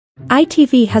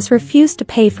ITV has refused to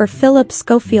pay for Philip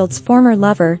Scofield's former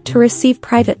lover to receive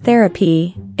private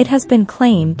therapy, it has been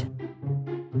claimed.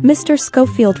 Mr.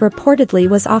 Scofield reportedly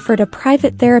was offered a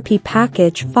private therapy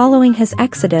package following his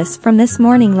exodus from This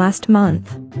Morning last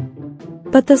month.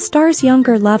 But the star's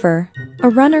younger lover, a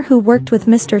runner who worked with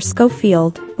Mr.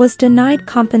 Scofield, was denied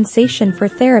compensation for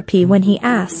therapy when he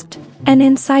asked, an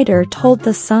insider told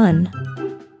The Sun.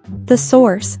 The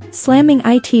source, slamming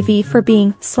ITV for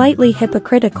being slightly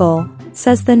hypocritical,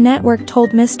 says the network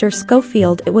told Mr.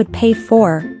 Scofield it would pay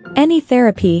for any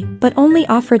therapy but only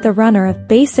offered the runner a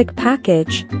basic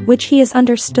package, which he is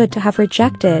understood to have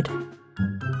rejected.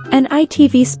 An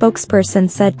ITV spokesperson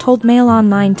said told Mail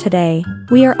Online today,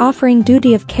 "We are offering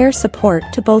duty of care support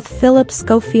to both Philip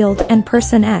Scofield and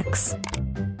Person X.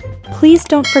 Please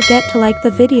don't forget to like the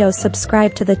video,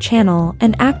 subscribe to the channel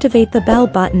and activate the bell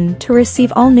button to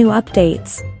receive all new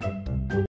updates."